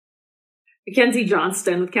Mackenzie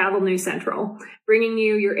Johnston with Cattle News Central, bringing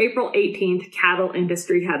you your April 18th cattle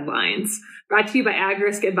industry headlines. Brought to you by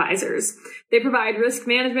AgRisk Advisors. They provide risk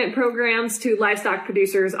management programs to livestock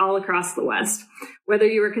producers all across the West. Whether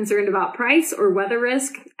you are concerned about price or weather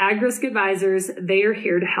risk, AgRisk Advisors, they are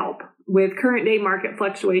here to help. With current day market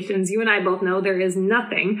fluctuations, you and I both know there is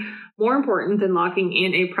nothing more important than locking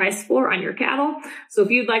in a price floor on your cattle. So if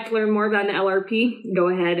you'd like to learn more about an LRP, go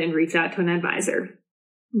ahead and reach out to an advisor.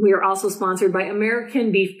 We are also sponsored by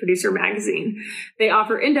American Beef Producer Magazine. They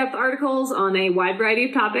offer in-depth articles on a wide variety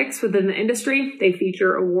of topics within the industry. They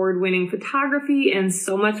feature award-winning photography and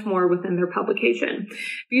so much more within their publication.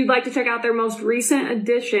 If you'd like to check out their most recent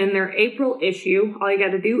edition, their April issue, all you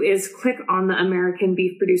got to do is click on the American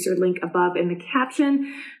Beef Producer link above in the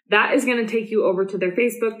caption. That is going to take you over to their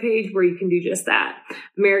Facebook page where you can do just that.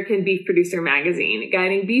 American Beef Producer Magazine,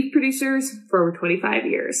 guiding beef producers for over 25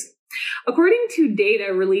 years. According to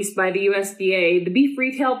data released by the USDA, the beef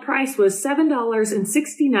retail price was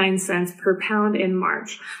 $7.69 per pound in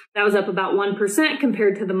March. That was up about 1%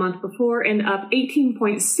 compared to the month before and up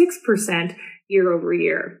 18.6% year over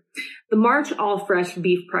year. The March all-fresh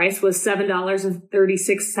beef price was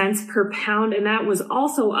 $7.36 per pound, and that was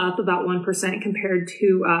also up about 1% compared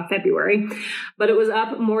to February, but it was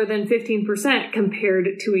up more than 15%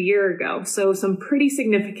 compared to a year ago, so some pretty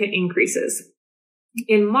significant increases.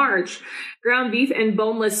 In March, ground beef and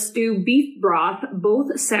boneless stew beef broth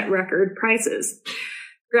both set record prices.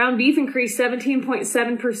 Ground beef increased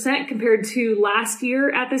 17.7% compared to last year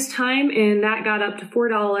at this time, and that got up to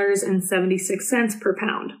 $4.76 per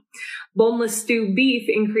pound. Boneless stew beef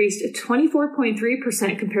increased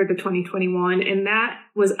 24.3% compared to 2021, and that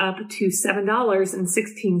was up to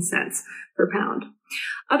 $7.16 per pound.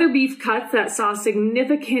 Other beef cuts that saw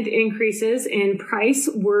significant increases in price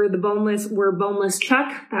were boneless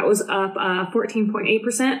chuck. That was up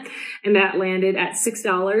 14.8%, and that landed at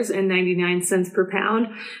 $6.99 per pound.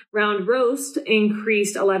 Round roast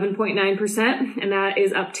increased 11.9%, and that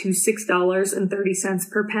is up to $6.30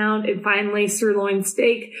 per pound. And finally, sirloin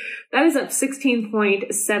steak, that is up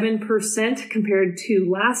 16.7% compared to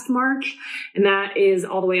last March, and that is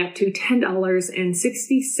all the way up to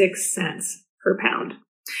 $10.66 per pound.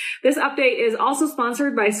 This update is also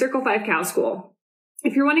sponsored by Circle 5 Cow School.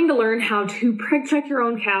 If you're wanting to learn how to preg check your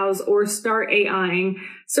own cows or start AIing,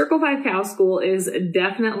 Circle 5 Cow School is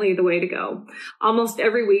definitely the way to go. Almost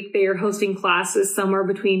every week they are hosting classes somewhere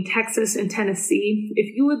between Texas and Tennessee.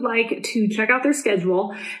 If you would like to check out their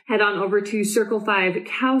schedule, head on over to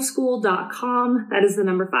circle5cowschool.com. That is the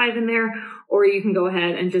number 5 in there, or you can go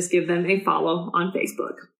ahead and just give them a follow on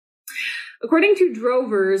Facebook. According to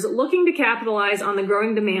drovers looking to capitalize on the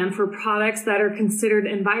growing demand for products that are considered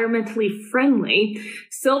environmentally friendly,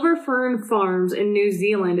 Silver Fern Farms in New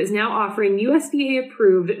Zealand is now offering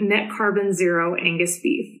USDA-approved net carbon zero Angus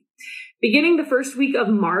beef. Beginning the first week of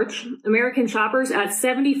March, American shoppers at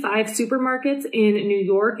 75 supermarkets in New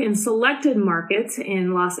York and selected markets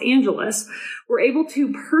in Los Angeles were able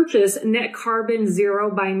to purchase net carbon zero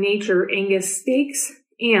by nature Angus steaks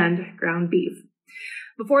and ground beef.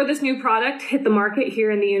 Before this new product hit the market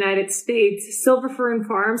here in the United States, Silver Fern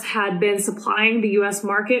Farms had been supplying the U.S.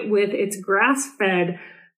 market with its grass-fed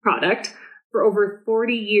product for over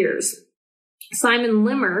 40 years. Simon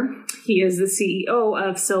Limmer, he is the CEO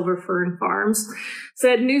of Silver Fern Farms,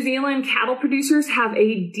 said New Zealand cattle producers have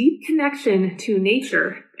a deep connection to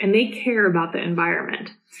nature and they care about the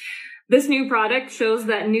environment. This new product shows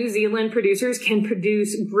that New Zealand producers can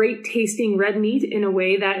produce great tasting red meat in a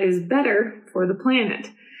way that is better for the planet.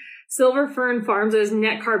 Silver Fern Farms'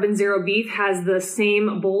 net carbon zero beef has the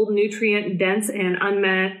same bold, nutrient dense, and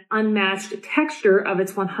unmatched texture of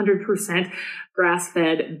its 100%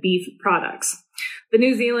 grass-fed beef products. The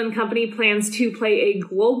New Zealand company plans to play a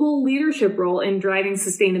global leadership role in driving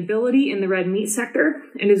sustainability in the red meat sector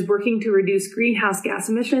and is working to reduce greenhouse gas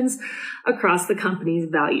emissions across the company's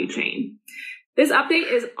value chain. This update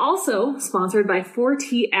is also sponsored by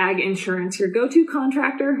 4T Ag Insurance, your go-to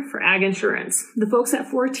contractor for ag insurance. The folks at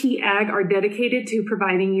 4T Ag are dedicated to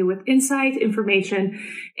providing you with insight, information,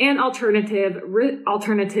 and alternative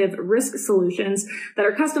risk solutions that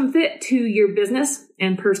are custom fit to your business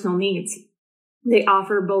and personal needs. They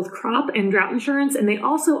offer both crop and drought insurance, and they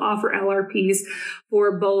also offer LRPs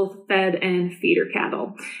for both fed and feeder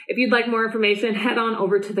cattle. If you'd like more information, head on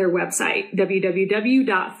over to their website,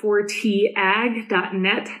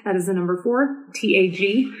 www.4tag.net. That is the number 4,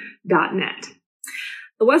 TAG.net.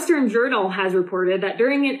 The Western Journal has reported that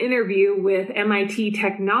during an interview with MIT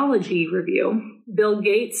Technology Review, Bill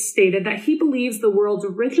Gates stated that he believes the world's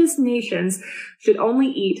richest nations should only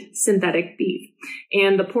eat synthetic beef,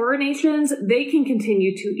 and the poorer nations, they can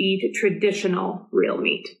continue to eat traditional real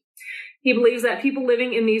meat. He believes that people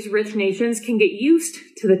living in these rich nations can get used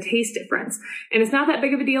to the taste difference. And it's not that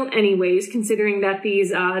big of a deal anyways, considering that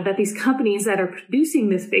these companies that are producing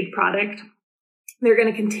this big product, they're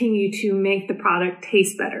going to continue to make the product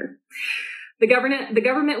taste better. The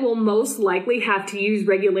government will most likely have to use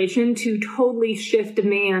regulation to totally shift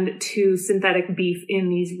demand to synthetic beef in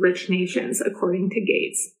these rich nations, according to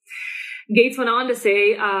Gates. Gates went on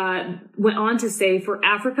to say for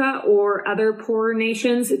Africa or other poorer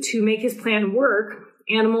nations to make his plan work,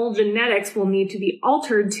 animal genetics will need to be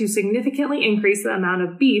altered to significantly increase the amount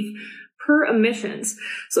of beef per emissions.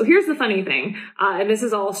 So here's the funny thing, and this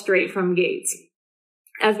is all straight from Gates.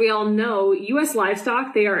 As we all know, U.S.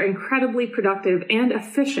 livestock, they are incredibly productive and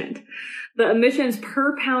efficient. The emissions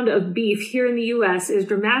per pound of beef here in the U.S. is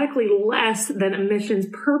dramatically less than emissions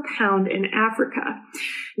per pound in Africa.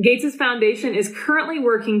 Gates' foundation is currently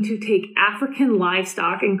working to take African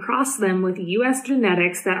livestock and cross them with U.S.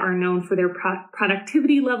 genetics that are known for their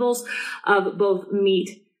productivity levels of both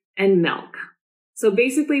meat and milk. So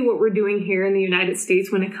basically what we're doing here in the United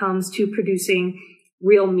States when it comes to producing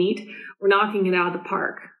real meat, we're knocking it out of the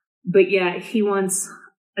park. But yet he wants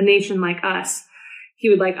a nation like us. He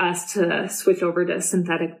would like us to switch over to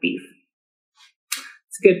synthetic beef.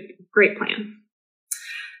 It's a great plan.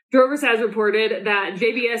 Drovers has reported that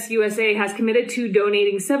JBS USA has committed to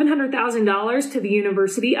donating $700,000 to the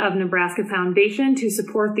University of Nebraska Foundation to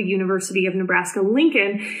support the University of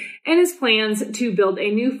Nebraska-Lincoln and its plans to build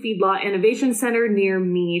a new Feedlot Innovation Center near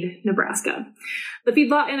Mead, Nebraska. The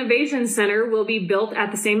Feedlot Innovation Center will be built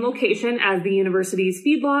at the same location as the university's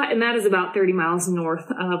feedlot, and that is about 30 miles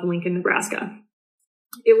north of Lincoln, Nebraska.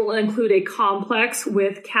 It will include a complex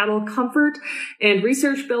with cattle comfort and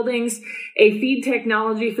research buildings, a feed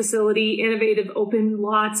technology facility, innovative open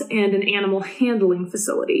lots, and an animal handling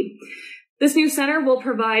facility. This new center will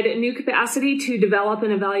provide new capacity to develop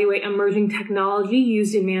and evaluate emerging technology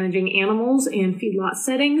used in managing animals in feedlot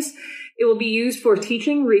settings. It will be used for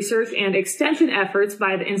teaching, research, and extension efforts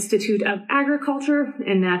by the Institute of Agriculture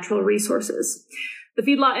and Natural Resources. The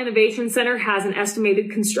Feedlot Innovation Center has an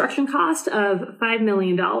estimated construction cost of $5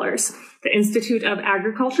 million. The Institute of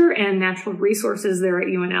Agriculture and Natural Resources there at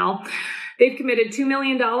UNL, they've committed $2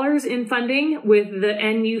 million in funding, with the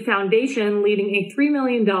NU Foundation leading a $3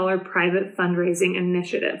 million private fundraising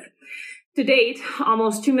initiative. To date,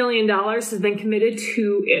 almost $2 million has been committed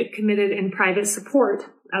in private support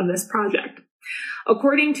of this project.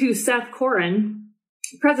 According to Seth Coren,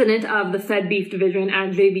 president of the Fed Beef Division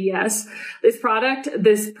at JBS, this project, it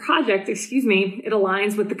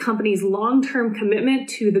aligns with the company's long-term commitment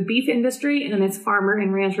to the beef industry and its farmer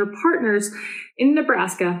and rancher partners in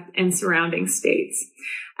Nebraska and surrounding states.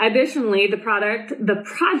 Additionally, the project,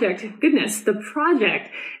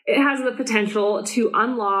 it has the potential to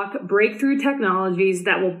unlock breakthrough technologies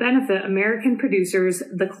that will benefit American producers,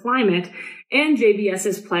 the climate, and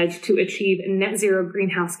JBS's pledge to achieve net zero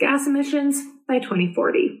greenhouse gas emissions by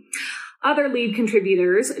 2040. Other lead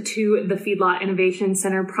contributors to the Feedlot Innovation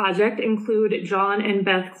Center project include John and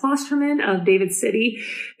Beth Klosterman of David City.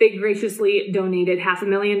 They graciously donated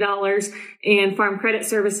 $500,000, and Farm Credit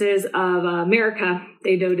Services of America,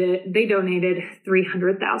 they donated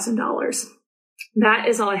 $300,000. That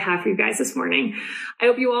is all I have for you guys this morning. I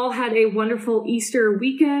hope you all had a wonderful Easter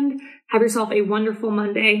weekend. Have yourself a wonderful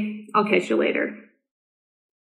Monday. I'll catch you later.